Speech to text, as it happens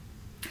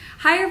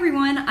Hi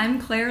everyone, I'm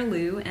Claire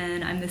Liu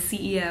and I'm the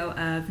CEO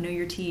of Know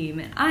Your Team,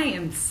 and I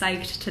am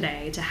psyched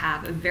today to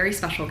have a very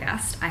special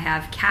guest. I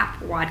have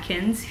Cap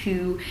Watkins,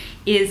 who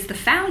is the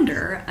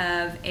founder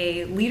of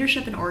a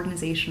leadership and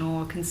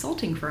organizational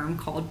consulting firm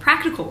called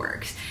Practical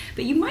Works.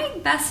 But you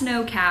might best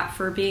know Cap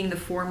for being the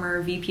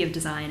former VP of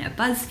design at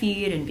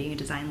Buzzfeed and being a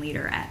design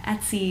leader at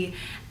Etsy.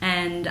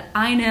 And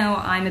I know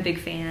I'm a big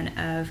fan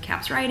of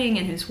Cap's writing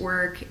and his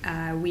work.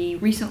 We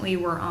recently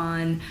were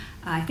on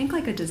I think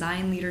like a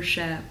design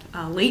leadership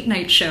late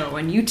night show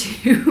on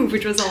YouTube,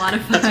 which was a lot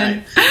of fun.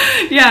 Right.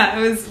 Yeah,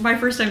 it was my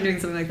first time doing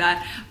something like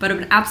that, but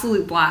an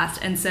absolute blast.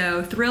 And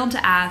so thrilled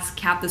to ask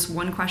Cap this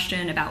one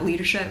question about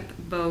leadership,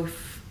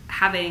 both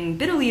having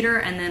been a leader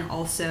and then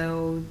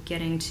also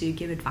getting to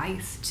give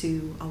advice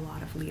to a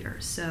lot of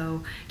leaders.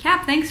 So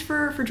Cap, thanks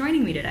for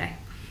joining me today.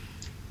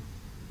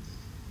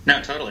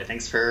 No, totally.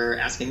 Thanks for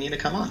asking me to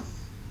come on.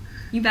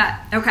 You bet.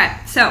 Okay,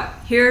 so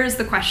here's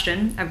the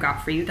question I've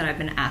got for you that I've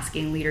been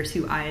asking leaders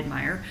who I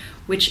admire,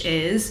 which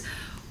is,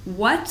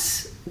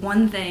 what's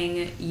one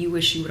thing you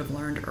wish you would have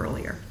learned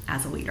earlier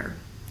as a leader?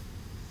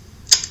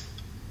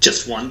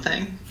 Just one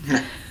thing?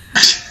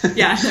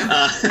 Yeah,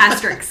 no.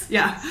 Asterisks,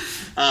 yeah.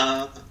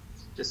 Well,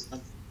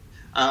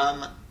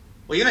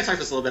 you and I talked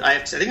this a little bit. I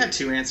think I have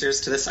two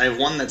answers to this. I have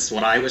one that's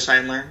what I wish I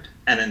had learned,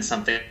 and then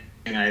something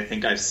I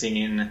think I've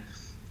seen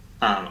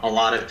a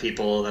lot of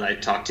people that I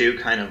talk to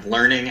kind of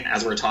learning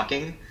as we're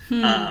talking.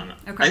 Okay. I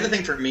think the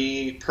thing for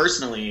me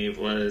personally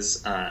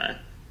was I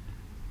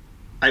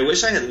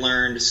wish I had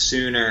learned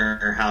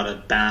sooner how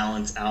to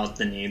balance out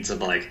the needs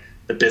of like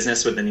the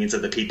business with the needs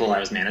of the people I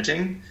was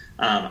managing.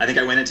 I think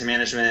I went into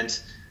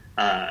management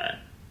kind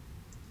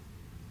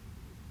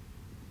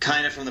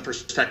of from the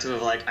perspective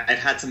of like I'd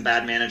had some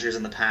bad managers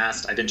in the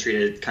past. I've been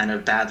treated kind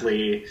of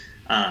badly,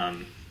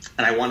 and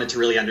I wanted to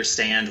really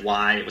understand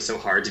why it was so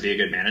hard to be a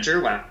good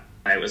manager, why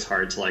it was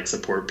hard to like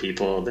support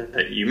people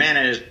that you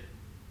manage,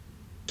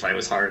 why it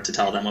was hard to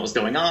tell them what was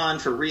going on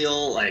for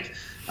real, like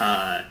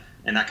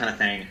and that kind of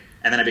thing.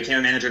 And then I became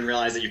a manager and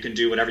realized that you can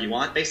do whatever you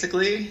want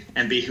basically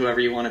and be whoever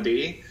you want to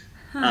be.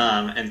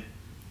 And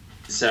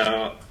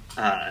so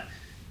I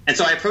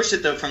approached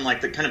it though from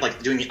like the kind of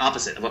like doing the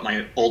opposite of what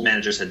my old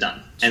managers had done.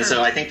 Sure. And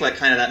so I think what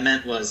kind of that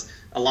meant was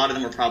a lot of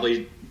them were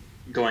probably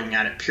going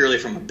at it purely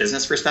from a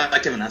business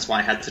perspective, and that's why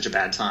I had such a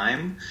bad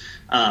time.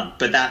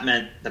 But that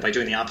meant that by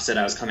doing the opposite,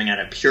 I was coming at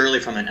it purely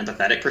from an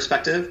empathetic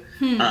perspective,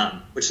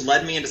 which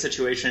led me into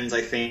situations,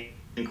 I think,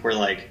 where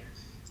like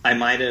I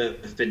might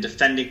have been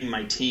defending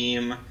my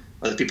team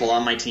or the people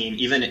on my team,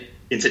 even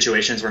in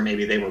situations where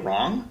maybe they were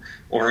wrong,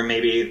 or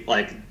maybe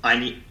like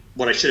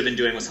what I should have been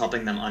doing was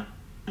helping them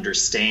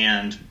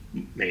understand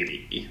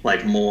maybe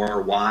like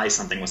more why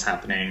something was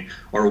happening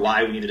or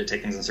why we needed to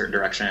take things in a certain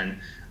direction.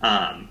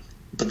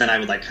 But then I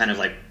would like kind of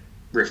like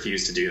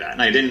refuse to do that.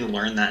 And I didn't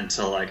learn that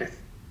until like I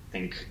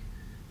think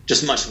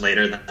just much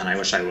later than I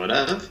wish I would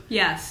have.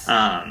 Yes.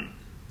 And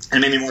it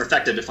made me more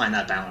effective to find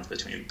that balance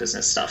between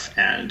business stuff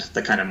and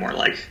the kind of more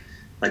like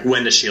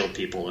when to shield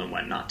people and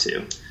when not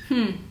to.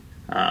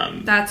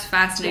 That's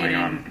fascinating.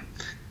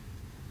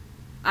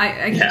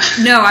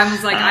 I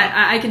was like,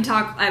 I can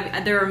talk.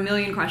 There are a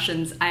million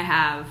questions I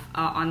have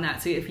on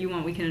that. So if you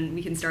want, we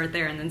can start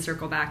there and then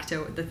circle back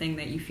to the thing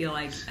that you feel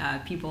like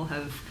people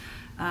have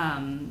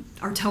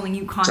are telling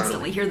you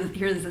constantly.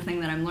 Here's the thing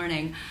that I'm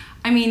learning.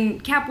 I mean,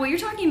 Cap, what you're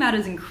talking about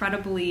is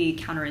incredibly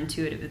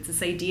counterintuitive. It's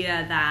this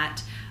idea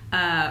that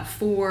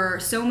for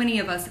so many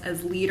of us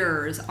as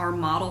leaders, our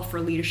model for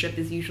leadership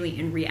is usually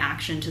in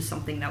reaction to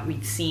something that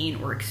we've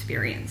seen or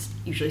experienced,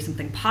 usually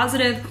something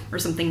positive or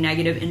something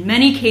negative. In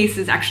many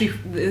cases, actually,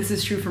 this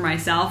is true for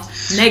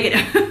myself,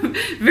 negative,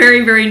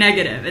 very, very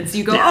negative. And so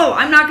you go, oh,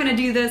 I'm not going to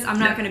do this. I'm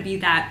not going to be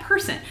that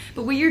person.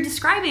 But what you're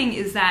describing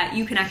is that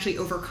you can actually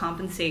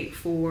overcompensate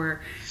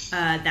for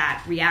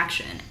that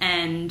reaction.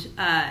 And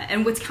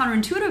what's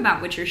counterintuitive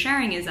about what you're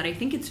sharing is that I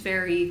think it's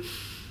very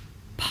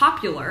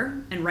popular,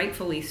 and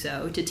rightfully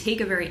so, to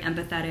take a very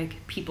empathetic,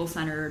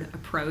 people-centered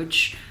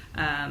approach.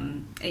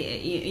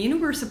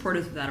 We're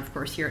supportive of that, of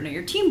course, here at Know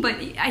Your Team, but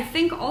I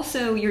think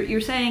also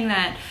you're saying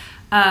that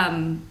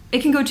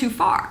it can go too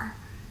far,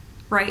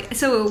 right?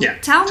 So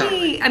tell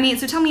me,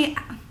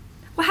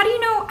 well, how do you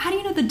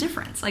know the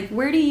difference? Like,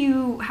 how do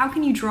you know how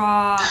to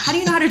draw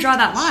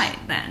that line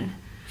then?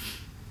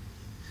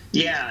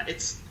 Yeah,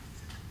 it's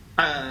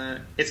kind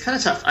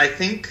of tough. I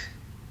think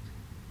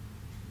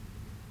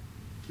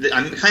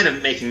I'm kind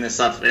of making this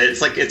up. It's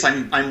like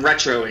I'm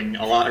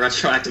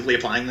retroactively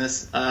applying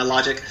this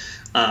logic,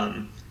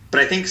 but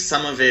I think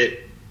some of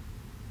it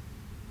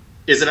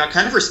is about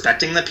kind of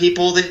respecting the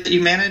people that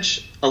you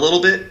manage a little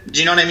bit. Do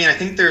you know what I mean? I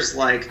think there's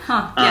like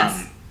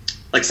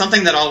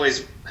something that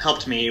always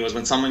helped me was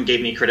when someone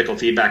gave me critical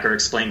feedback or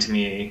explained to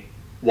me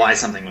why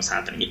something was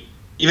happening,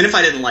 even if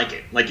I didn't like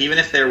it. Like even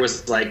if there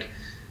was like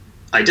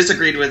I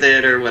disagreed with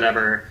it or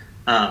whatever,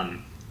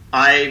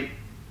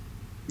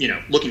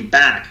 looking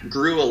back,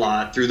 grew a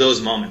lot through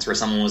those moments where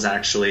someone was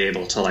actually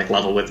able to like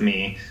level with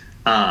me,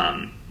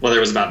 whether it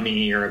was about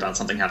me or about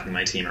something happening to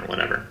my team or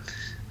whatever.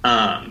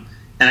 And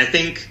I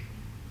think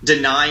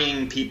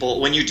denying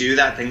people, when you do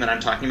that thing that I'm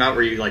talking about,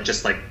 where you like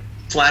just like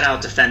flat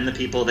out defend the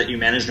people that you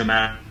manage no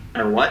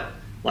matter what,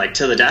 like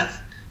to the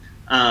death,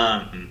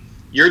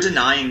 you're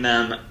denying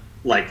them,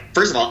 like,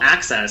 first of all,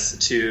 access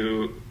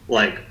to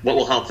like what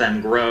will help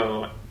them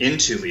grow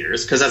into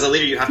leaders. Because as a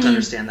leader, you have to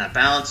understand that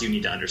balance. You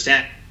need to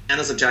understand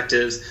those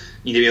objectives.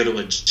 You need to be able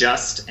to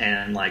adjust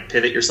and like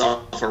pivot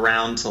yourself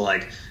around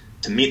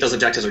to meet those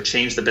objectives or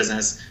change the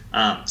business.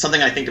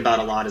 Something I think about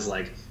a lot is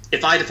like,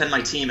 if I defend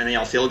my team and they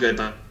all feel good,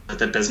 but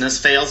the business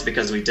fails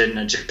because we didn't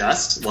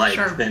adjust, like,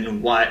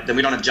 then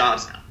we don't have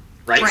jobs now,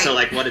 right? So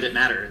like, what did it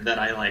matter that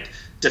I like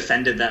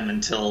defended them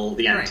until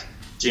the end? Right.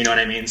 Do you know what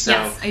I mean? So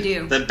yes, I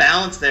do. The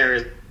balance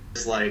there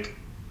is like,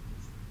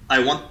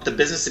 I want the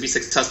business to be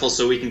successful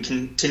so we can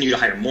continue to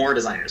hire more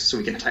designers, so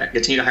we can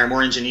continue to hire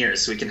more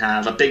engineers, so we can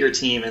have a bigger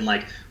team and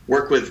like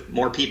work with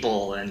more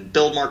people and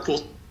build more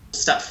cool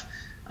stuff.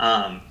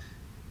 And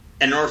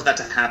in order for that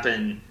to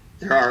happen,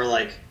 there are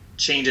like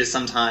changes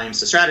sometimes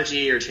to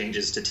strategy or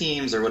changes to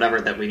teams or whatever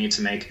that we need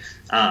to make.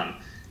 And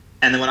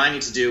then what I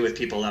need to do with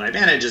people that I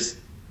manage is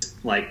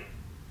like,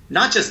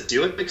 not just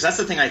do it, because that's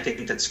the thing I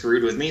think that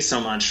screwed with me so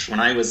much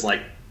when I was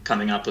like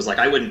coming up, was like,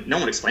 no one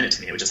would explain it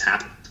to me. It would just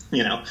happen,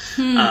 you know?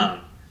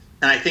 And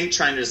I think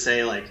trying to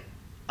say like,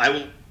 I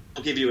will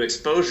give you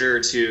exposure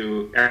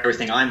to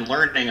everything I'm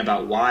learning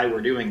about why we're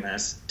doing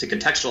this, to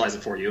contextualize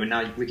it for you. And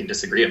now we can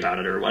disagree about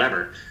it or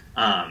whatever.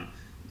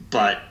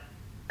 But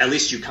at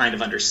least you kind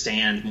of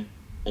understand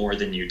more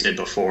than you did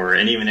before.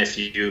 And even if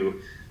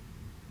you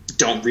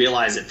don't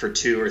realize it for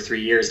 2 or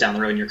 3 years down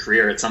the road in your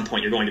career, at some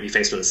point you're going to be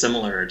faced with a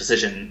similar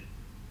decision,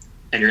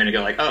 and you're going to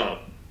go like, oh,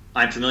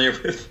 I'm familiar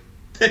with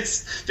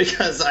this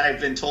because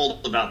I've been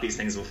told about these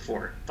things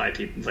before by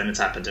people when it's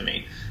happened to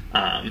me.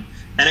 And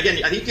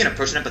again, I think you can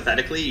approach it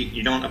empathetically.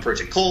 You don't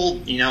approach it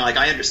cold. You know, like,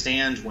 I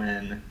understand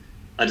when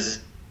a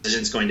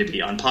decision is going to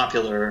be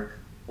unpopular,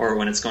 or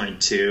when it's going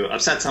to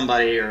upset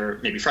somebody or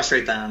maybe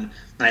frustrate them.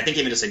 And I think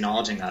even just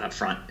acknowledging that up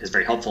front is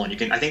very helpful.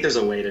 And I think there's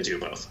a way to do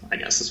both, I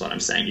guess is what I'm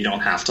saying. You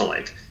don't have to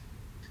like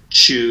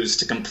choose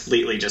to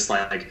completely just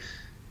like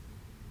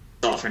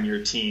off from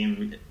your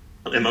team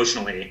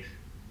emotionally.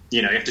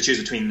 You know, you have to choose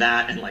between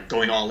that and like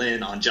going all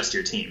in on just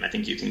your team. I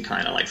think you can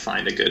kind of like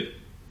find a good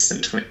in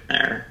between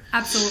there.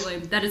 Absolutely.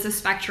 That is a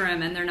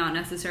spectrum, and they're not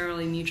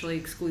necessarily mutually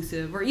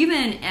exclusive or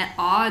even at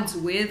odds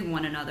with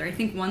one another. I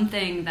think one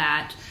thing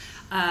that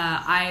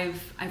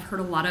I've heard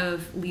a lot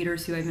of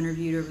leaders who I've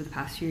interviewed over the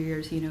past few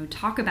years, you know,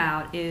 talk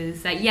about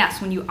is that,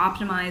 yes, when you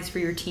optimize for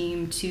your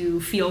team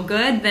to feel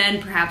good,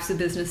 then perhaps the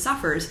business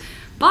suffers.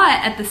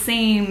 But at the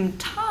same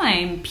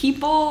time,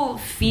 people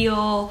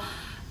feel,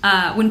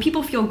 when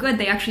people feel good,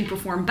 they actually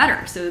perform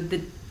better. So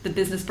the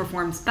business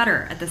performs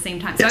better at the same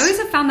time. So I always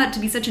have found that to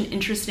be such an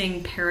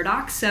interesting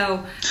paradox.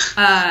 So,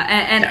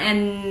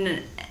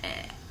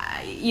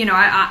 you know,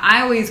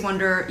 I always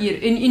wonder,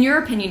 in your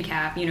opinion,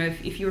 Cap, you know,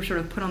 if you were sort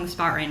of put on the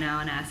spot right now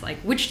and asked, like,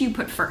 which do you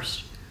put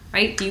first,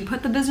 right? Do you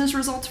put the business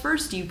results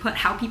first? Do you put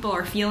how people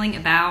are feeling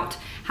about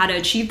how to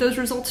achieve those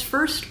results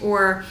first?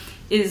 Or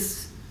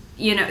is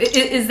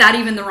that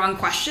even the wrong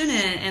question?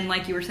 And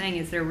like you were saying,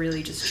 is there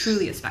really just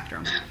truly a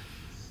spectrum?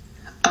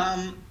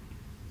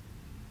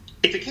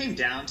 If it came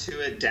down to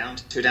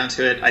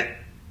it, I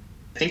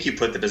think you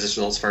put the business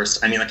results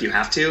first. I mean, like, you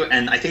have to.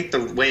 And I think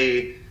the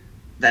way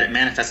that it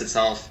manifests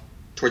itself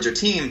towards your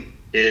team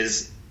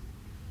is,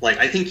 like,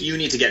 I think you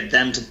need to get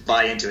them to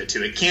buy into it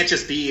too. It can't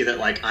just be that,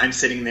 like, I'm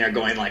sitting there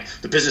going, like,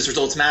 the business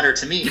results matter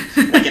to me.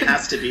 Like, it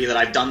has to be that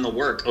I've done the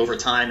work over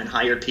time and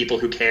hired people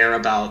who care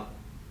about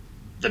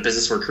the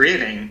business we're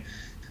creating.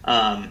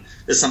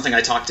 This is something I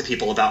talk to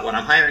people about when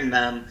I'm hiring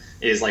them,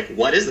 is, like,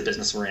 what is the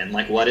business we're in?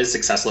 Like, what does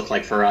success look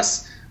like for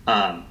us?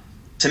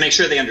 To make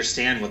sure they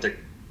understand what they're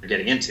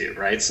getting into,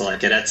 right? So,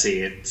 like, at Etsy,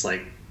 it's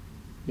like,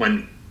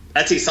 when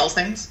Etsy sells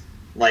things,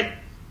 like,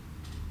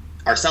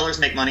 our sellers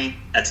make money,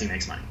 Etsy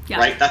makes money,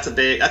 right? That's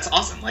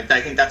awesome. Like, I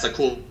think that's a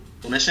cool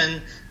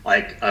mission.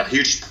 Like, a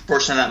huge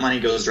portion of that money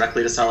goes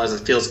directly to sellers.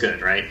 It feels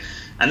good, right?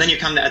 And then you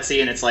come to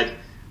Etsy and it's like,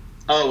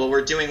 oh, well,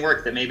 we're doing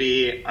work that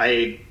maybe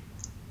I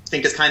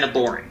think is kind of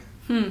boring.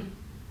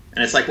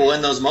 And it's like, well,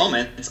 in those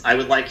moments, I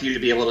would like you to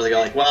be able to go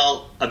like,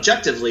 well,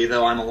 objectively,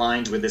 though, I'm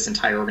aligned with this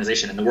entire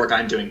organization and the work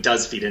I'm doing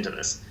does feed into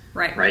this,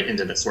 right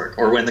into this work.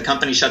 Or when the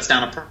company shuts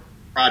down a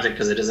project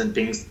because it isn't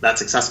being that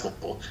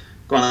successful,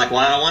 going like, well,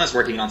 I don't want us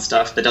working on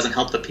stuff that doesn't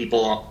help the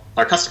people,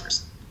 our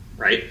customers,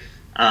 right?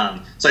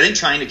 So I think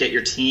trying to get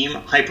your team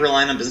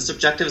hyper-aligned on business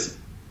objectives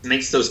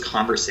makes those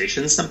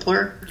conversations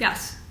simpler.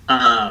 Yes.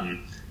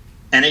 And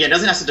again, it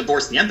doesn't have to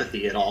divorce the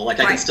empathy at all. Like,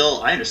 I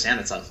understand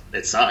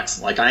it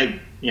sucks. Like,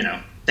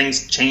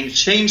 things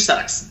change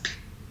sucks,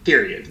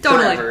 period.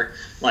 Totally. Forever,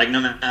 like, no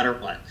matter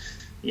what,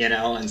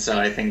 and so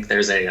I think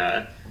there's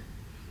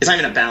it's not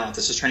even a balance.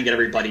 It's just trying to get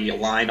everybody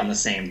aligned on the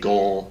same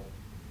goal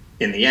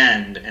in the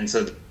end. And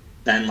so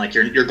then, like,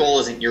 your goal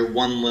isn't your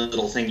one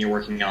little thing you're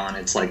working on.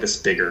 It's like this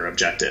bigger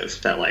objective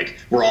that, like,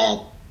 we're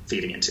all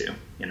feeding into,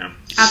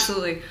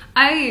 Absolutely.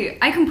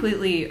 I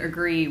completely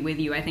agree with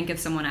you. I think if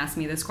someone asked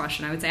me this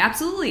question, I would say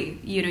absolutely.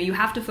 You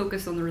have to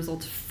focus on the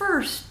results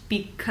first,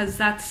 because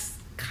that's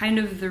kind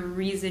of the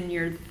reason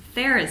you're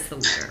there as the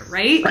leader,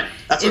 right? Right.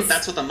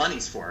 That's what the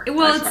money's for.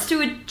 Well, it's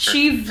to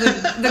achieve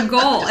the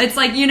goal. It's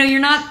like, you're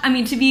not, I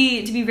mean, to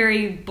be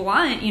very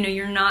blunt,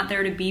 you're not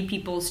there to be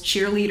people's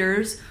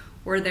cheerleaders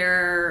or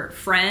their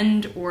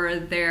friend or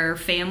their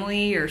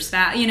family or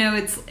spouse.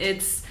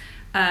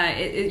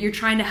 You're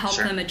trying to help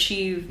them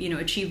achieve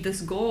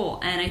this goal.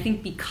 And I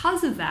think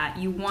because of that,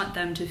 you want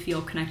them to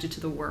feel connected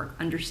to the work,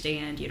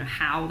 understand,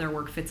 how their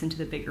work fits into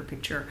the bigger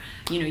picture.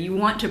 You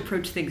want to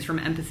approach things from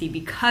empathy,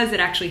 because it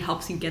actually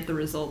helps you get the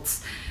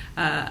results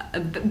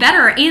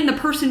better, and the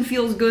person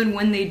feels good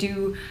when they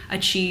do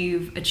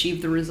achieve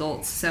the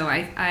results. So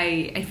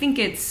I think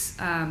it's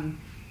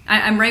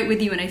I'm right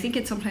with you, and I think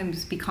it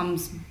sometimes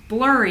becomes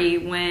blurry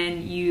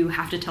when you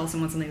have to tell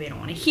someone something they don't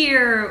want to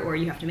hear, or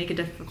you have to make a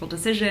difficult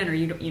decision, or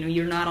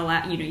you're not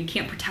allowed, you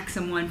can't protect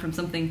someone from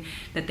something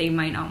that they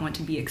might not want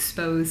to be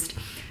exposed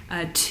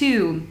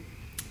to.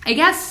 I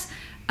guess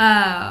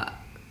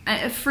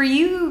for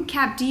you,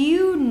 Cap, do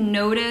you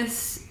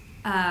notice?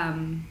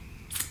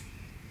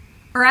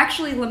 Or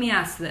actually, let me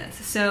ask this.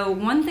 So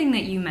one thing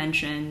that you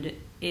mentioned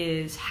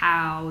is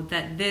how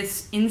that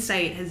this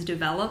insight has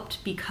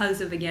developed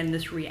because of, again,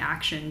 this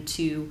reaction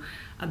to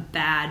a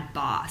bad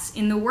boss.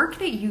 In the work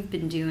that you've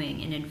been doing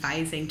in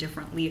advising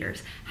different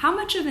leaders, how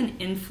much of an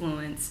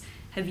influence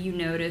have you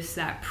noticed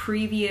that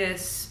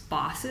previous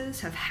bosses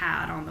have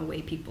had on the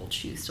way people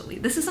choose to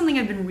lead? This is something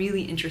I've been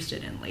really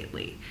interested in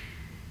lately.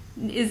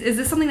 Is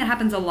this something that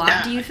happens a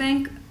lot, do you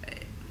think?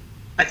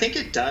 I think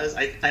it does.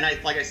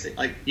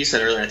 Like you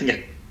said earlier, I think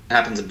it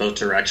happens in both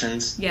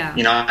directions. Yeah.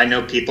 I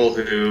know people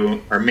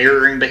who are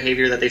mirroring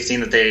behavior that they've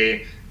seen that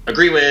they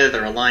agree with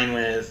or align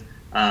with.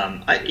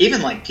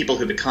 Even like people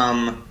who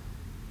become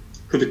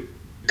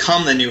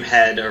the new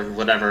head or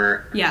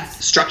whatever.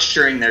 Yes.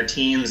 Structuring their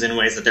teams in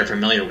ways that they're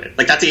familiar with.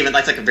 Like that's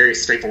like a very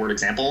straightforward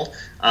example.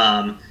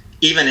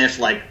 Even if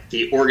like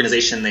the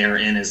organization they are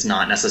in is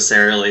not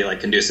necessarily like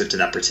conducive to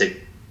that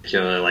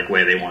particular like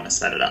way they want to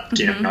set it up.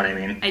 Do you know what I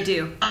mean? I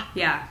do.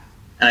 Yeah.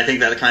 And I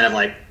think that kind of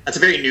like, that's a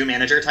very new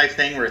manager type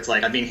thing where it's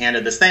like, I'm being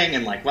handed this thing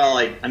and like, well,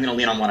 I'm going to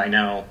lean on what I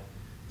know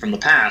from the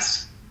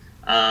past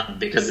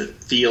because it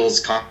feels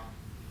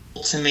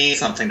comfortable to me,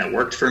 something that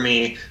worked for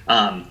me.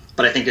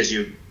 But I think as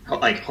you,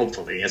 like,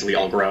 hopefully as we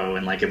all grow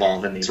and like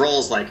evolve in these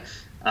roles, like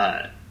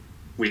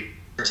we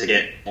start to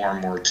get more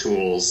and more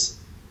tools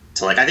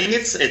to like, I think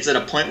it's at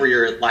a point where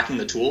you're lacking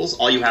the tools.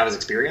 All you have is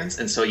experience.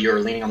 And so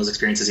you're leaning on those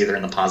experiences either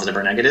in the positive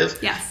or negative.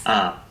 Yes.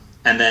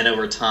 And then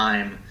over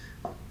time,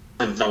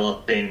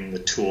 developing the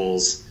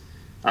tools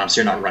so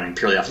you're not running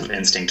purely off of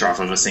instinct or off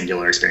of a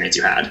singular experience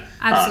you had.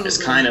 Absolutely.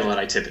 Is kind of what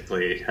I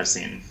typically have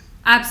seen.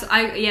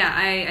 Absolutely.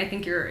 I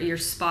think you're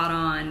spot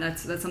on.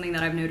 That's something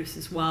that I've noticed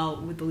as well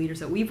with the leaders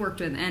that we've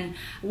worked with. And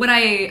what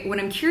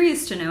I'm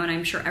curious to know, and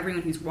I'm sure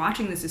everyone who's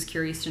watching this is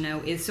curious to know,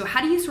 is so how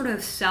do you sort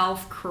of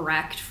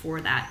self-correct for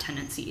that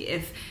tendency?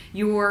 If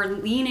you're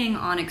leaning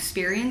on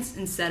experience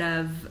instead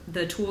of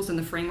the tools and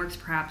the frameworks,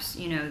 perhaps,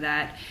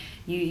 that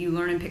you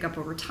learn and pick up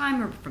over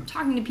time or from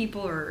talking to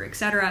people or et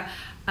cetera,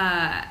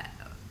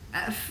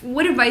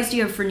 what advice do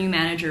you have for new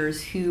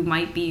managers who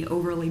might be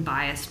overly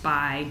biased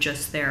by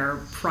just their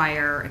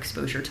prior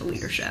exposure to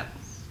leadership?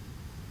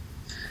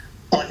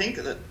 Well, I think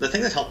the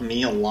thing that helped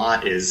me a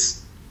lot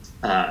is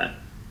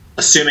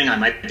assuming I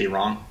might be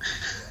wrong.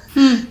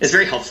 It's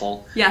very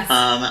helpful. Yes.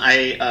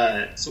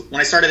 So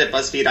when I started at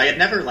Buzzfeed, I had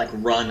never like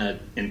run an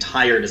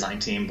entire design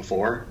team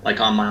before, like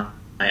on my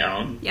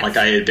own. Yes. Like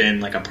I had been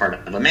like a part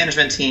of a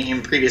management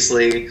team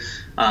previously.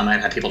 I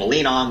had people to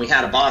lean on. We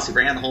had a boss who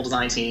ran the whole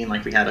design team.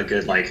 Like we had a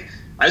good, like,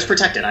 I was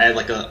protected. I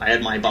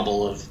had my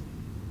bubble of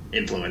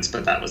influence,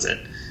 but that was it.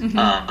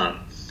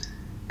 Mm-hmm.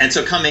 And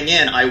so coming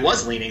in, I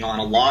was leaning on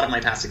a lot of my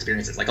past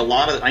experiences. Like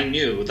I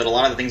knew that a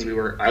lot of the things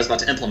I was about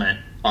to implement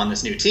on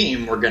this new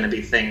team were going to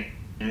be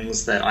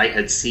things that I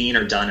had seen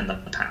or done in the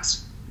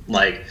past.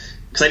 Like,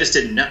 because I just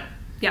didn't know.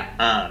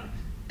 Yeah.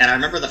 And I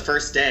remember the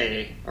first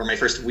day or my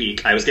first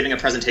week, I was giving a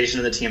presentation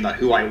to the team about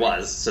who I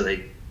was, so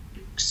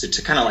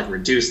to kind of like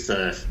reduce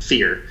the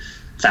fear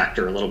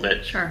factor a little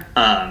bit. Sure.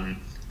 And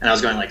I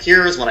was going like,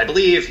 here's what I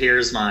believe,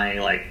 here's my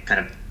like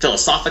kind of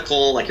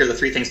philosophical, like here are the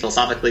three things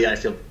philosophically I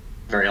feel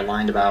very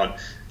aligned about.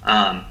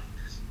 And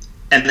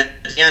then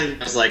at the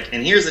end I was like,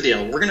 and here's the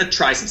deal, we're going to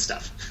try some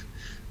stuff.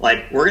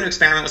 Like we're going to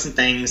experiment with some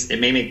things. It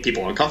may make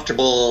people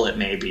uncomfortable. It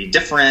may be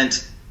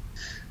different.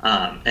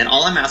 And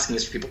all I'm asking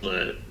is for people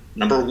to,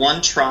 number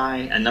one, try,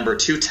 and number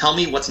two, tell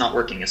me what's not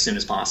working as soon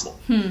as possible.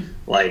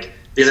 Like,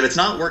 because if it's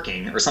not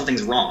working or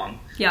something's wrong,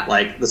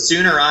 like the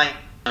sooner I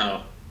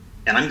know,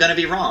 and I'm going to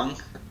be wrong,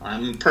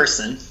 I'm a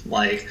person,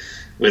 like,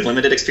 with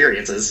limited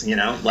experiences,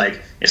 like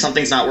if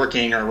something's not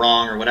working or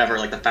wrong or whatever,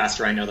 like the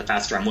faster I know, the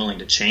faster I'm willing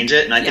to change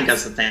it. And I think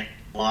that's the thing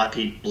a lot of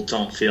people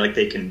don't feel like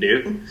they can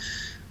do.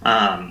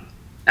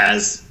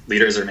 As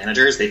leaders or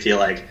managers, they feel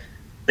like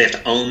they have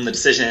to own the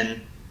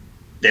decision,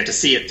 they have to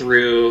see it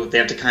through, they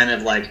have to kind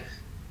of like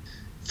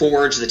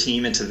forge the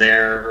team into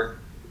their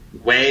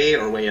way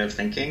of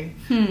thinking,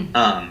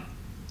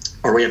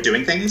 or way of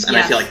doing things. And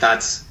I feel like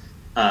that's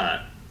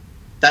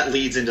that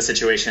leads into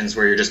situations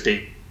where you're just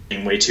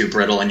being way too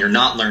brittle and you're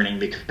not learning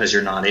because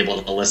you're not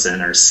able to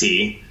listen or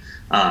see,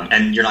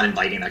 and you're not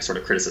inviting that sort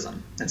of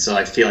criticism. And so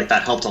I feel like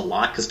that helped a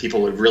lot because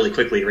people would really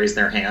quickly raise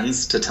their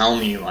hands to tell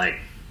me like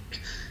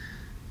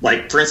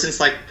for instance,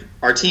 like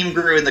our team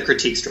grew and the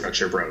critique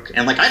structure broke,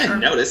 and like I didn't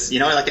notice,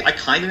 like I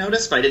kind of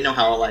noticed, but I didn't know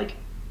how like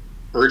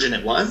urgent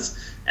it was.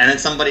 And then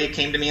somebody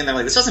came to me and they're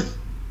like, this doesn't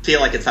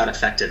feel like it's that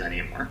effective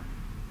anymore.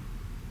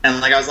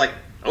 And like I was like,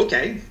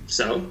 okay,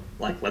 so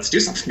like let's do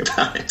something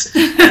about it.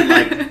 And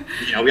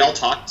like we all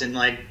talked and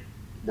like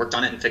worked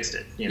on it and fixed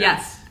it.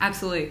 Yes,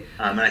 absolutely.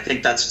 And I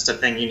think that's just a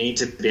thing you need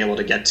to be able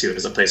to get to,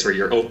 is a place where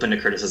you're open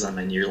to criticism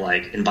and you're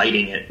like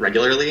inviting it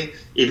regularly,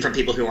 even from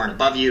people who aren't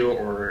above you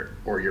or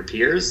your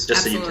peers,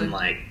 just absolutely. So you can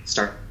like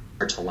start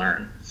to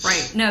learn.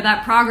 Right. No,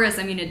 that progress,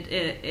 I mean,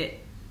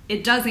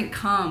 it doesn't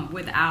come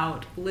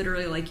without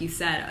literally, like you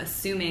said,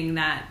 assuming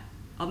that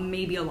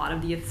maybe a lot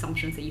of the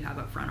assumptions that you have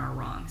up front are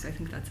wrong. So I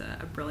think that's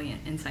a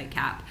brilliant insight,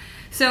 Cap.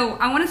 So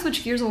I want to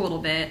switch gears a little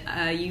bit.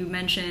 You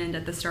mentioned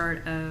at the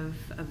start of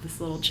this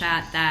little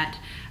chat that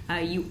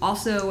you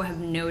also have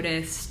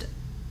noticed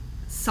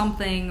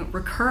something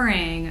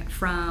recurring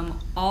from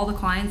all the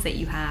clients that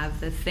you have,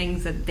 the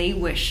things that they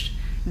wished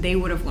they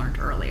would have learned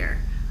earlier.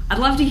 I'd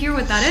love to hear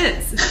what that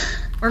is.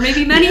 Or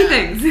maybe many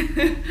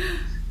things.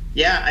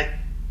 Yeah,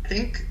 I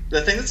think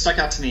the thing that stuck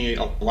out to me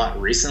a lot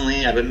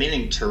recently, I've been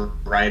meaning to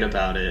write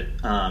about it,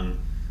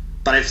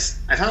 but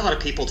I've had a lot of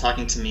people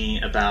talking to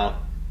me about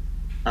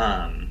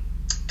kind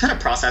of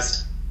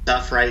process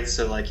stuff, right?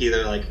 So like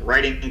either like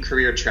writing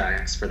career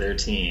tracks for their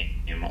team,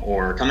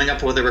 or coming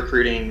up with a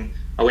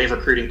way of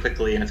recruiting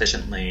quickly and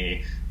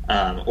efficiently,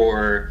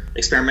 or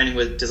experimenting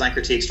with design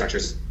critique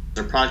structures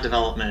or product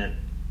development,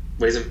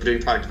 ways of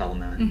doing product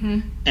development. Mm-hmm.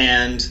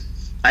 And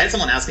I had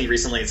someone ask me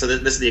recently, so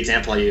this is the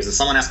example I use, is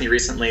someone asked me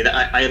recently that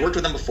I had worked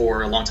with them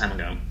before a long time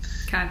ago.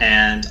 Okay.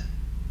 And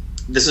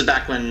this was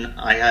back when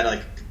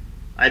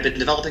I'd been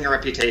developing a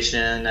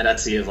reputation at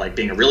Etsy of like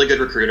being a really good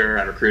recruiter.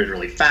 I recruited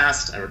really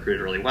fast. I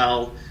recruited really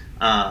well.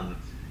 And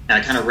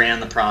I kind of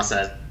ran the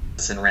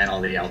process and ran all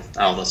the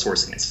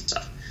sourcing and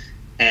stuff.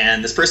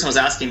 And this person was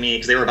asking me,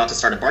 because they were about to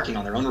start embarking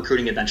on their own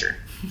recruiting adventure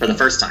for the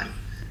first time.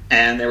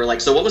 And they were like,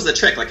 so what was the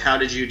trick? Like, how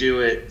did you do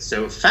it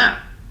so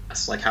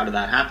fast? Like, how did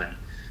that happen?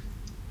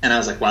 And I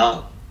was like,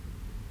 well,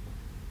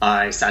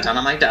 I sat down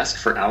on my desk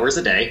for hours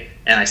a day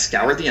and I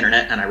scoured the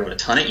internet and I wrote a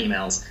ton of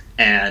emails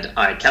and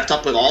I kept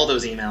up with all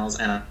those emails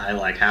and I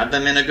like had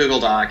them in a Google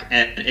Doc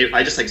and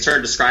I just like started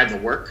to describe the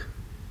work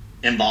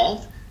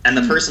involved. And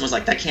the person was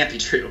like, that can't be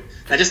true.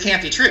 That just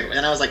can't be true.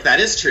 And I was like, that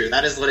is true.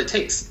 That is what it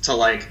takes to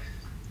like,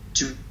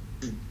 to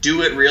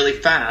do it really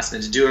fast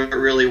and to do it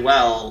really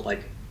well.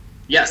 Like,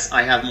 yes,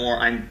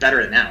 I'm better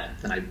at it now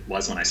than I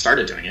was when I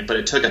started doing it, but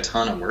it took a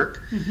ton of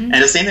work. Mm-hmm.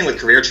 And the same thing with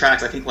career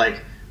tracks. I think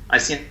like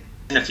I've seen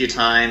a few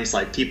times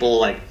like people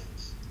like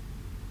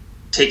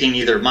taking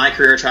either my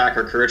career track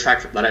or career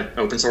track that I've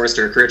open sourced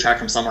or a career track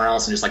from somewhere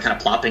else and just like kind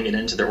of plopping it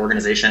into their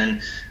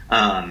organization.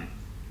 And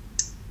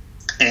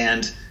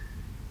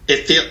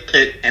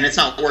it's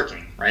not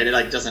working, right? It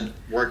like doesn't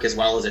work as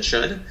well as it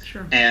should.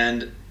 Sure.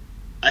 And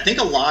I think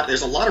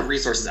there's a lot of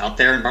resources out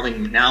there, and probably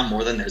now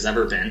more than there's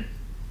ever been,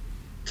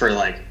 for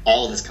like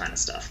all this kind of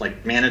stuff.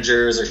 Like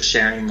managers are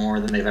sharing more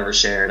than they've ever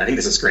shared. I think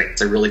this is great.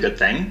 It's a really good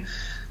thing.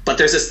 But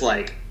there's this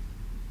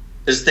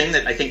thing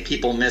that I think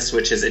people miss,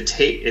 which is it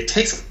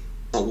takes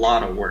a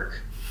lot of work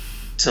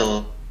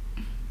to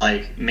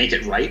like make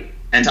it right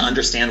and to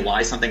understand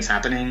why something's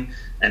happening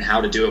and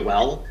how to do it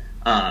well.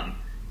 And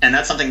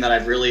that's something that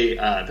I've really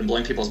been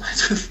blowing people's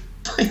minds with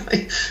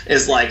lately,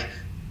 is like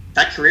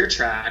that career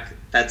track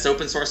that's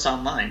open sourced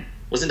online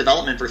was in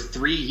development for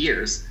 3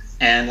 years.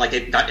 And like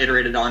it got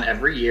iterated on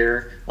every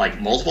year, like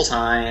multiple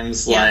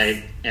times, yes.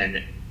 Like,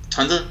 and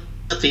tons of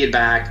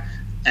feedback,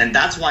 and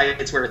that's why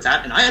it's where it's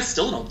at. And I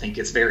still don't think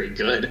it's very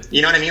good.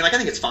 You know what I mean? Like I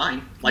think it's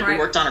fine. Like right. We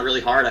worked on it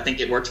really hard. I think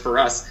it worked for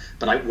us.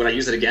 But would I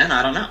use it again?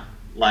 I don't know.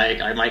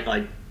 Like I might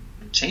like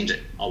change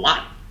it a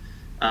lot,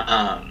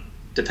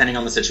 depending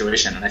on the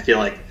situation. And I feel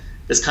like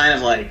this kind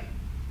of like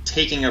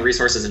taking of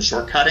resources and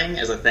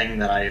shortcutting is a thing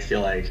that I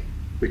feel like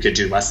we could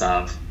do less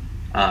of.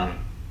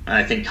 And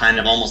I think kind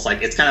of almost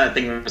like it's kind of the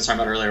thing we were talking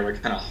about earlier, where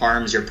it kind of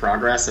harms your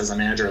progress as a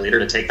manager or leader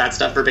to take that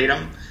stuff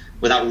verbatim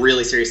without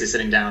really seriously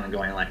sitting down and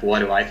going like, what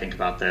do I think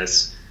about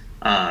this?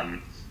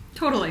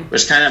 Totally.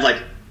 Which kind of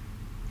like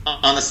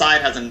on the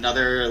side has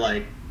another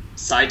like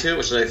side to it,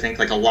 which is I think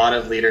like a lot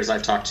of leaders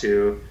I've talked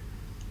to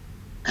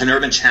have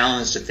never been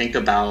challenged to think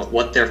about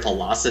what their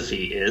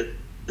philosophy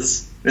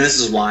is. And this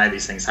is why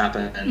these things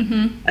happen. And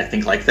mm-hmm. I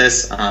think like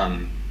this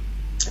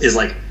is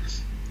like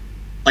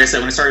I said,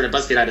 when I started at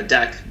Buzzfeed, I had a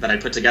deck that I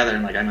put together,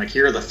 and I'm like,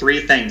 here are the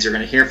 3 things you're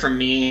going to hear from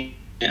me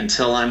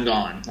until I'm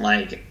gone,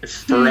 like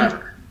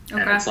forever. Okay.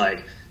 And it's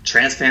like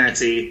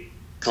transparency,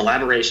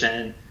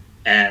 collaboration,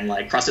 and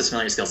like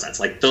cross-disciplinary skill sets.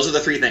 Like those are the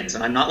 3 things,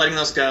 and I'm not letting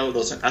those go.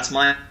 That's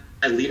my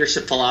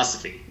leadership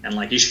philosophy, and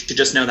like you should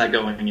just know that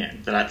going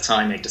in, that's how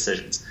I make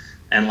decisions.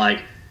 And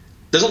like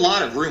there's a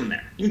lot of room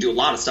there. You can do a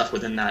lot of stuff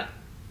within that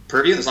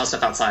purview. There's a lot of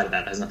stuff outside of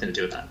that has nothing to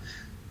do with that.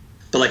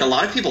 But like a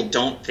lot of people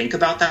don't think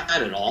about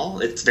that at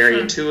all. It's very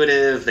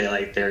intuitive.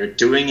 They're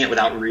doing it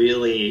without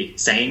really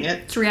saying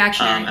it. It's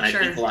reactionary. And I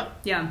think a lot.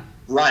 Yeah.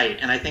 Right.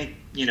 And I think,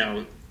 you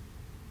know,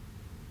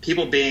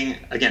 people being,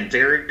 again,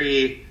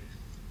 very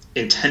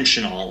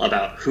intentional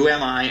about who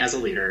am I as a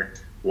leader?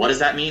 What does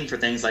that mean for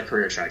things like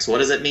career tracks? What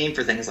does it mean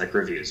for things like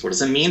reviews? What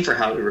does it mean for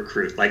how we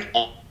recruit? Like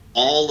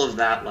all of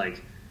that,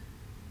 like,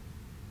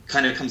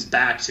 kind of comes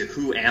back to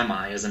who am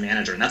I as a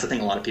manager, and that's the thing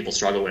a lot of people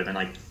struggle with, and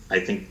like I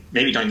think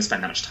maybe don't even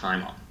spend that much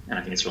time on, and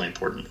I think it's really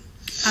important.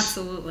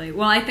 Absolutely.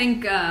 Well, I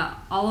think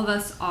all of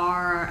us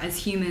are, as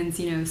humans,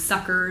 you know,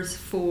 suckers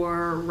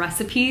for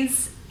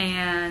recipes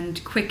and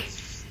quick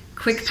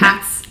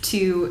paths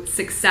to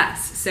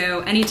success. So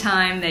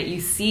anytime that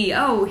you see,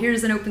 oh,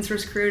 here's an open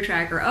source career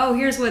track, or oh,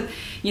 here's what,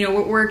 you know,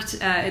 what worked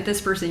at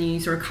this person, you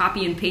sort of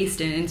copy and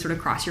paste it and sort of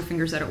cross your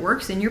fingers that it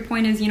works. And your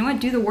point is, you know what,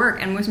 do the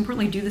work, and most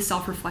importantly, do the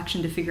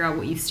self-reflection to figure out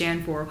what you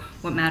stand for,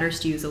 what matters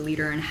to you as a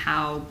leader, and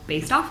how,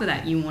 based off of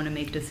that, you want to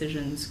make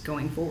decisions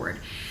going forward.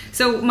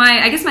 So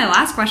I guess my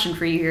last question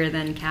for you here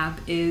then,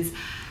 Cap, is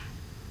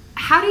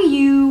how do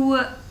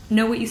you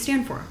know what you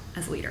stand for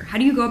as a leader? How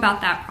do you go about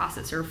that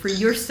process? Or for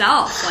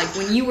yourself, like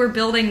when you were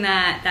building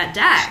that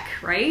deck,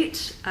 right?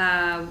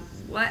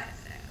 What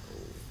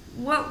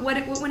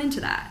went into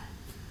that?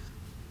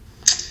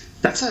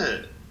 That's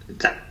a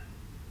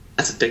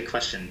big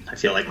question. I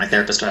feel like my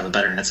therapist will have a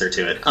better answer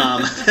to it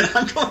than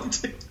I'm going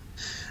to.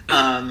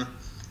 I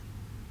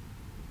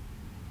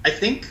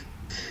think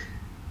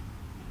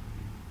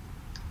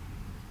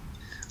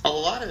a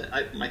lot of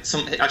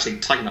actually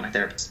talking about my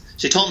therapist.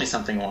 She told me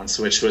something once,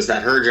 which was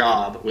that her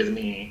job with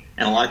me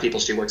and a lot of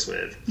people she works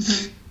with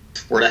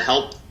were to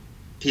help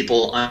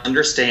people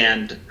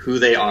understand who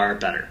they are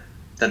better.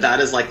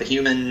 That is like the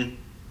human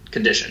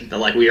condition. That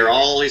like we are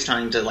always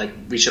trying to, like,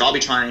 we should all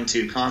be trying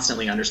to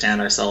constantly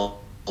understand ourselves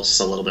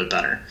just a little bit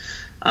better.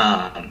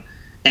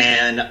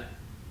 And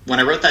when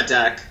I wrote that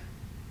deck,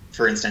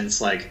 for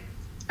instance, like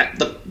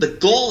the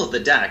goal of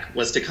the deck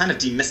was to kind of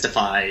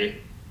demystify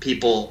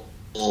people,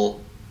 so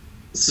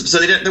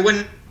there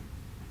wouldn't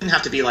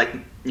have to be like,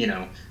 you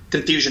know,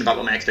 confusion about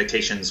what my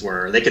expectations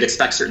were. They could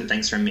expect certain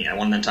things from me. I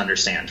wanted them to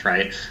understand,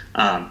 right?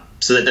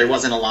 So that there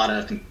wasn't a lot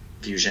of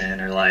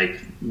confusion or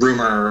like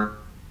rumor.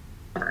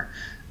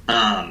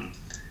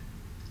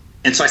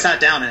 And so I sat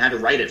down and had to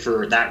write it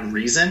for that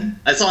reason.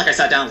 It's not like I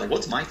sat down and was like,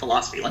 what's my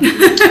philosophy? Let me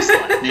just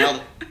like,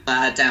 nail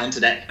that down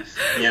today.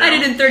 You know? I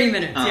did in 30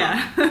 minutes,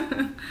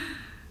 yeah.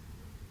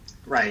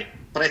 Right.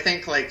 But I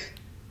think like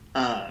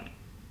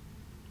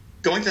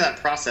going through that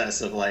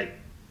process of like,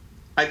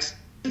 I've seen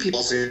people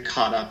also get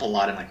caught up a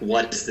lot in like,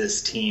 what is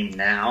this team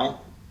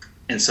now?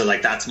 And so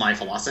like that's my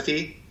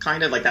philosophy,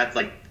 kind of like that's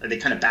like they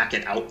kind of back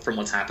it out from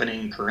what's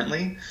happening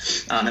currently.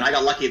 And I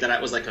got lucky that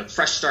it was like a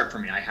fresh start for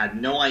me. I had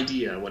no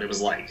idea what it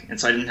was like, and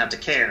so I didn't have to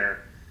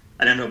care.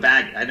 I had no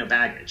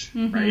baggage,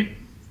 right?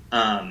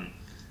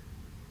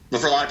 But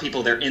for a lot of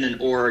people, they're in an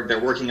org,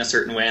 they're working a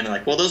certain way, and they're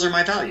like, well, those are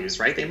my values,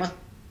 right? They must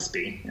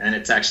be, and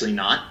it's actually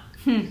not.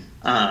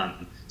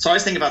 So I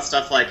always think about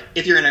stuff like,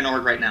 if you're in an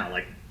org right now,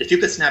 like if you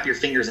could snap your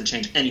fingers and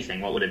change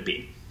anything, what would it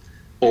be?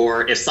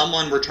 Or if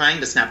someone were trying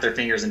to snap their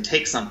fingers and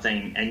take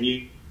something and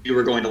you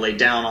were going to lay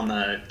down on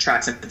the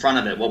tracks in front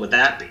of it, what would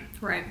that be?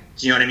 Right.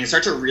 Do you know what I mean?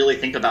 Start to really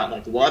think about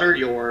like, what are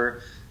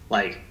your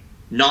like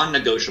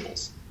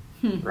non-negotiables,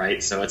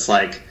 right? So it's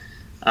like,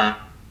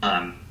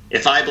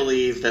 if I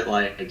believe that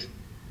like,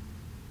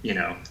 you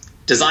know,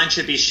 design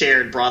should be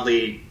shared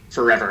broadly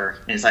forever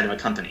inside of a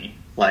company,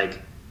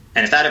 like,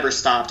 and if that ever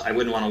stopped, I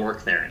wouldn't want to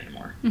work there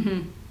anymore.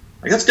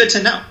 Like, that's good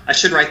to know. I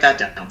should write that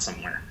down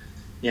somewhere.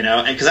 You know,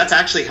 and because that's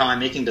actually how I'm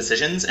making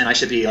decisions, and I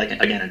should be like,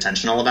 again,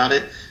 intentional about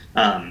it.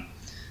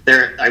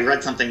 I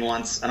read something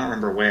once, I don't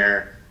remember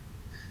where,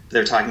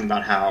 they're talking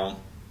about how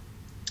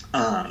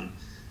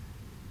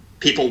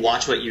people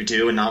watch what you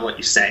do and not what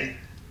you say.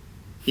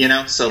 You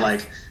know, so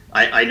like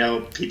I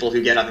know people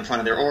who get up in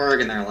front of their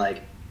org and they're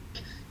like,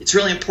 it's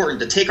really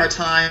important to take our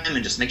time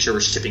and just make sure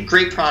we're shipping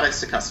great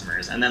products to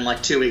customers. And then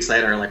like 2 weeks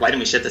later, like, why didn't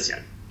we ship this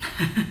yet?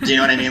 Do you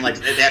know what I mean? Like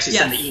they actually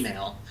send the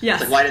email.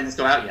 It's like, why didn't this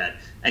go out yet?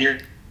 And you're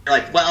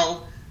like,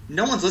 well,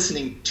 no one's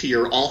listening to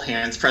your all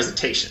hands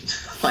presentation.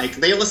 Like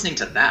they're listening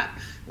to that.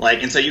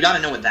 Like, and so you got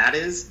to know what that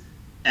is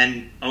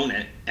and own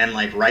it and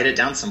like write it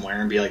down somewhere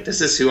and be like,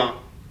 this is who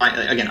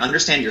I again,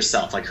 understand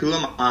yourself. Like, who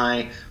am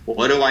I?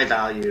 What do I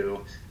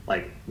value?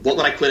 Like, what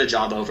would I quit a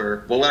job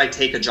over? What would I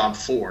take a job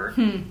for?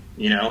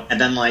 You know, and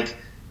then like,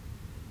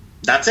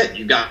 that's it.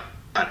 You got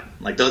it.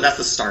 Like, that's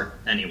the start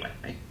anyway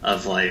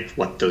of like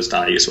what those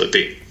values would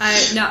be.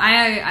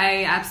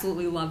 I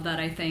absolutely love that.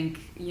 I think,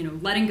 you know,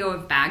 letting go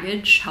of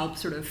baggage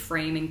helps sort of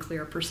frame and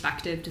clear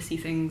perspective to see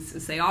things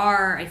as they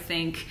are. I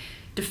think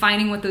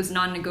defining what those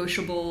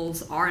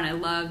non-negotiables are, and I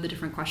love the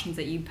different questions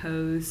that you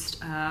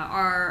posed,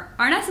 are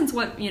in essence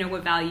what, you know,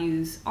 what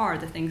values are,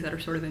 the things that are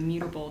sort of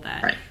immutable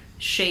that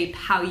shape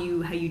how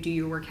you do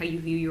your work, how you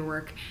view your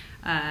work.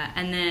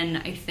 And then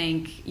I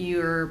think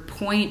your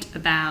point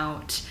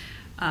about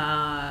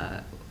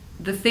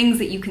the things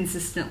that you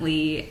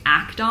consistently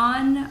act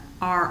on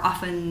are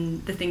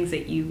often the things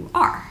that you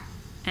are.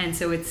 And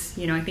so it's,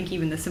 I think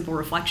even the simple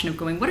reflection of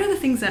going, what are the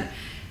things that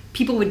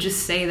people would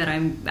just say that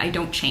I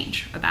don't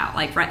change about,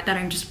 like, right, that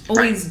I'm just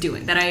always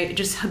doing, that I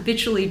just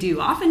habitually do.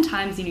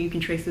 Oftentimes, you can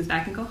trace this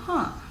back and go,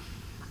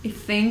 I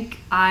think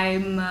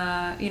I'm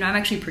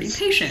actually pretty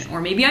patient, or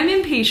maybe I'm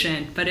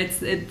impatient, but it's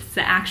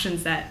the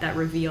actions that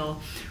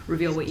reveal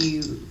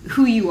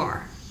who you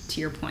are, to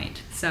your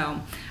point. So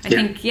I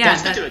think, you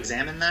have to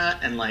examine that,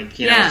 and if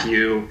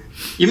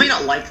you may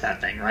not like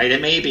that thing, right?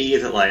 It may be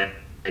that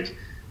like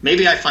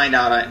maybe I find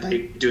out by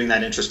doing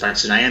that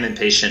introspection I am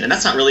impatient, and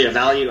that's not really a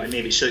value. I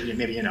maybe shouldn't.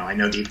 Maybe I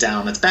know deep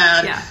down that's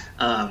bad.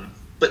 Yeah.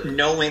 But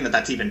knowing that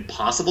that's even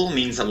possible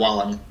means that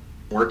while I'm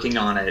working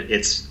on it,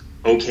 it's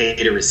okay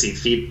to receive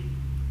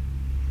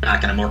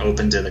feedback, and I'm more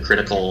open to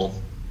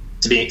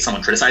being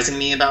someone criticizing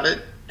me about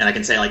it, and I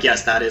can say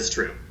yes, that is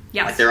true.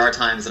 Yes. Like there are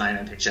times that I'm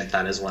impatient.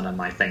 That is one of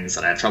my things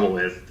that I have trouble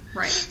with.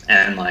 Right.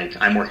 And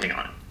I'm working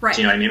on it. Right.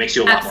 Do you know what I mean? It makes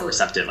you a lot more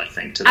receptive, I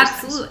think, to those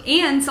Absolutely.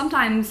 things. And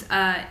sometimes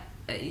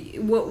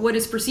what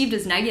is perceived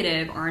as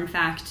negative are in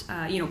fact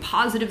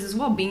positives as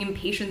well. Being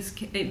impatient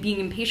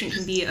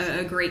can be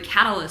a great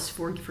catalyst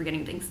for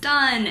getting things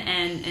done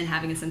and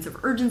having a sense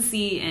of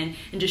urgency and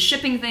just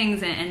shipping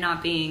things and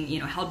not being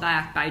held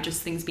back by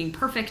just things being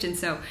perfect. And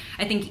so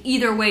I think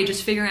either way,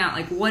 just figuring out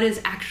what is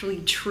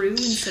actually true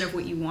instead of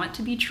what you want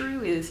to be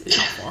true is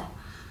helpful.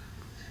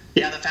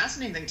 Yeah, the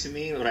fascinating thing to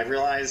me, what I've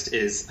realized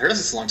is, I realized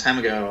this a long time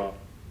ago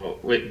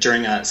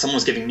during someone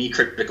was giving me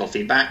critical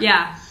feedback.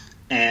 Yeah.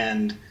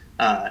 And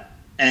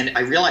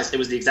I realized it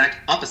was the exact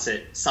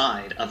opposite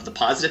side of the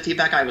positive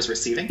feedback I was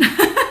receiving.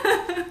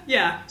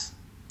 Yeah.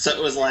 So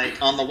it was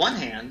on the one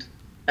hand,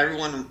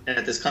 everyone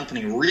at this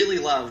company really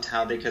loved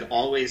how they could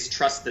always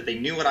trust that they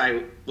knew what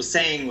I was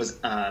saying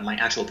was my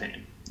actual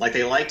opinion.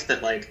 They liked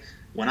that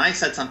when I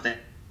said something,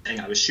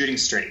 I was shooting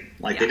straight.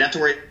 They didn't have to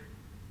worry.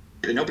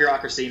 No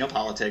bureaucracy, no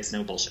politics,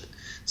 no bullshit.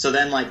 So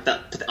then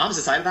the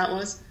opposite side of that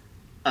was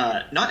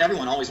not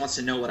everyone always wants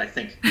to know what I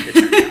think.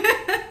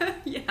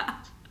 Yeah.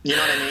 You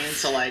know what I mean?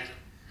 So I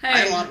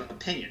had a lot of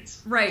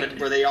opinions. Right. But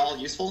were they all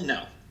useful?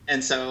 No.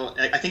 And so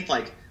I think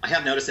I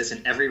have noticed this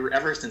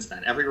ever since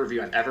then, every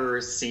review I've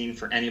ever seen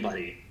for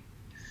anybody,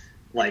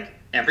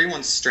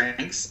 everyone's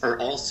strengths are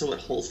also what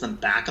holds them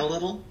back a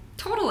little.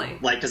 Totally.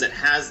 Because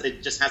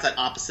it just has that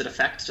opposite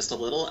effect just a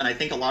little. And I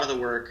think a lot of the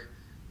work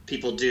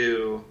people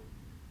do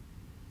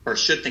or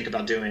should think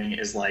about doing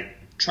is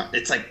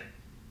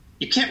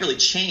you can't really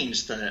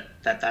change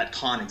that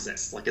con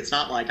exists. That it's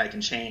not I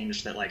can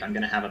change that I'm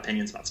going to have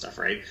opinions about stuff,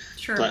 right?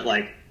 Sure. But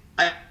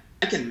I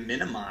can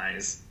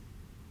minimize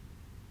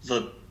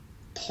the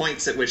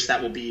points at which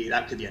that could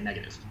be a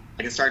negative.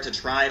 I can start to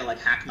try to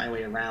hack my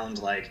way around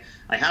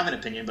I have an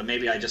opinion, but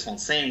maybe I just won't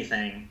say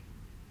anything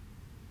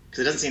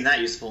because it doesn't seem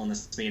that useful in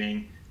this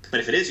meeting. But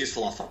if it is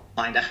useful, I'll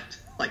find out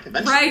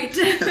eventually. Right.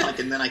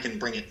 And then I can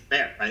bring it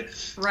there, right?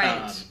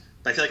 Right.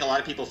 But I feel a lot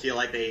of people feel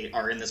they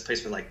are in this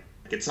place where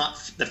it's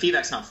not, the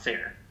feedback's not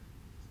fair,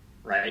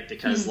 right?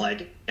 Because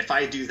if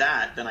I do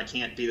that, then I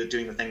can't be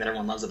doing the thing that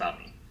everyone loves about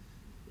me,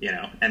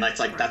 And it's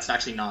right. That's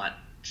actually not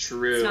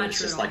true. It's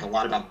just a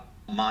lot about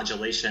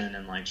modulation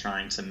and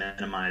trying to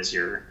minimize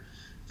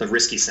the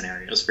risky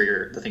scenarios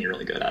for the thing you're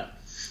really good at.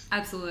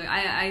 Absolutely.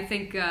 I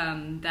think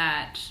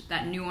that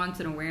nuance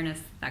and awareness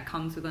that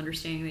comes with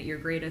understanding that your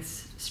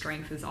greatest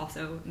strength is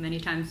also many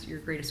times your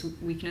greatest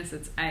weakness.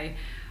 It's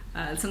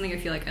something I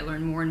feel I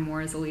learn more and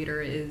more as a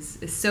leader is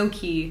so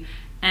key,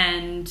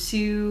 and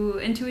to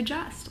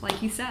adjust,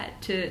 like you said,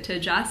 to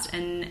adjust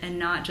and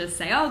not just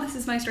say, oh, this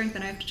is my strength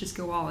and I have to just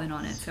go all in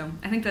on it. So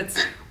I think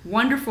that's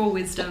wonderful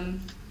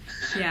wisdom.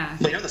 Yeah.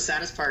 Well, the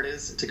saddest part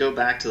is to go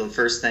back to the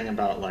first thing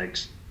about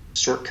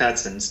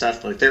shortcuts and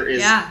stuff. There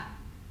is. Yeah.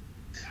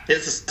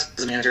 As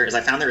a manager,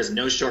 I found there is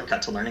no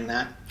shortcut to learning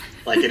that.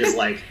 It is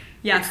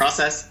yes. a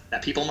process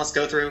that people must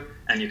go through,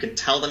 and you can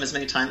tell them as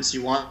many times as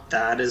you want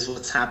that is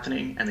what's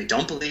happening, and they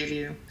don't believe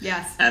you.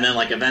 Yes. And then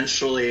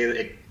eventually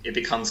it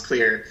becomes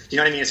clear. You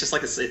know what I mean? It's just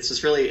it's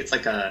just really I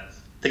think a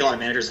lot of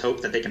managers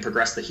hope that they can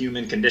progress the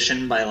human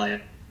condition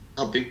by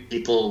helping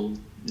people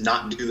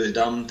not do the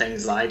dumb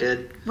things I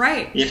did.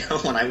 Right.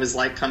 When I was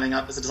coming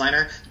up as a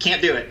designer,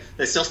 can't do it.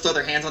 They still throw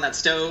their hands on that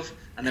stove,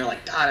 and they're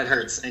God, it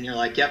hurts, and you're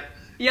yep.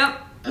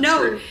 Yep. That's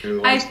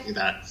true. I do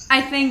that.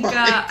 I think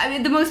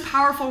the most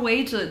powerful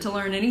way to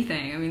learn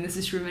anything, this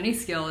is true of any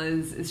skill,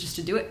 is just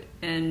to do it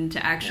and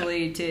to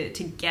actually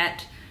to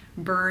get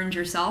burned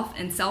yourself.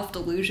 And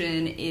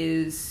self-delusion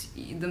is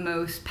the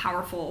most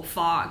powerful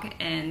fog.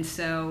 And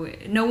so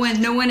no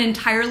one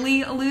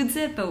entirely eludes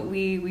it, but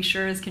we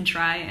sure as can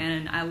try.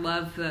 And I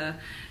love the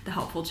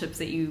helpful tips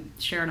that you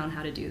shared on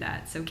how to do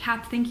that. So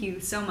Cap, thank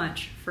you so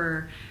much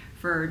for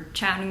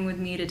chatting with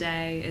me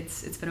today.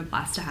 It's been a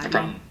blast to have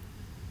you.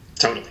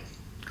 Totally.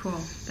 Cool.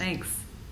 Thanks.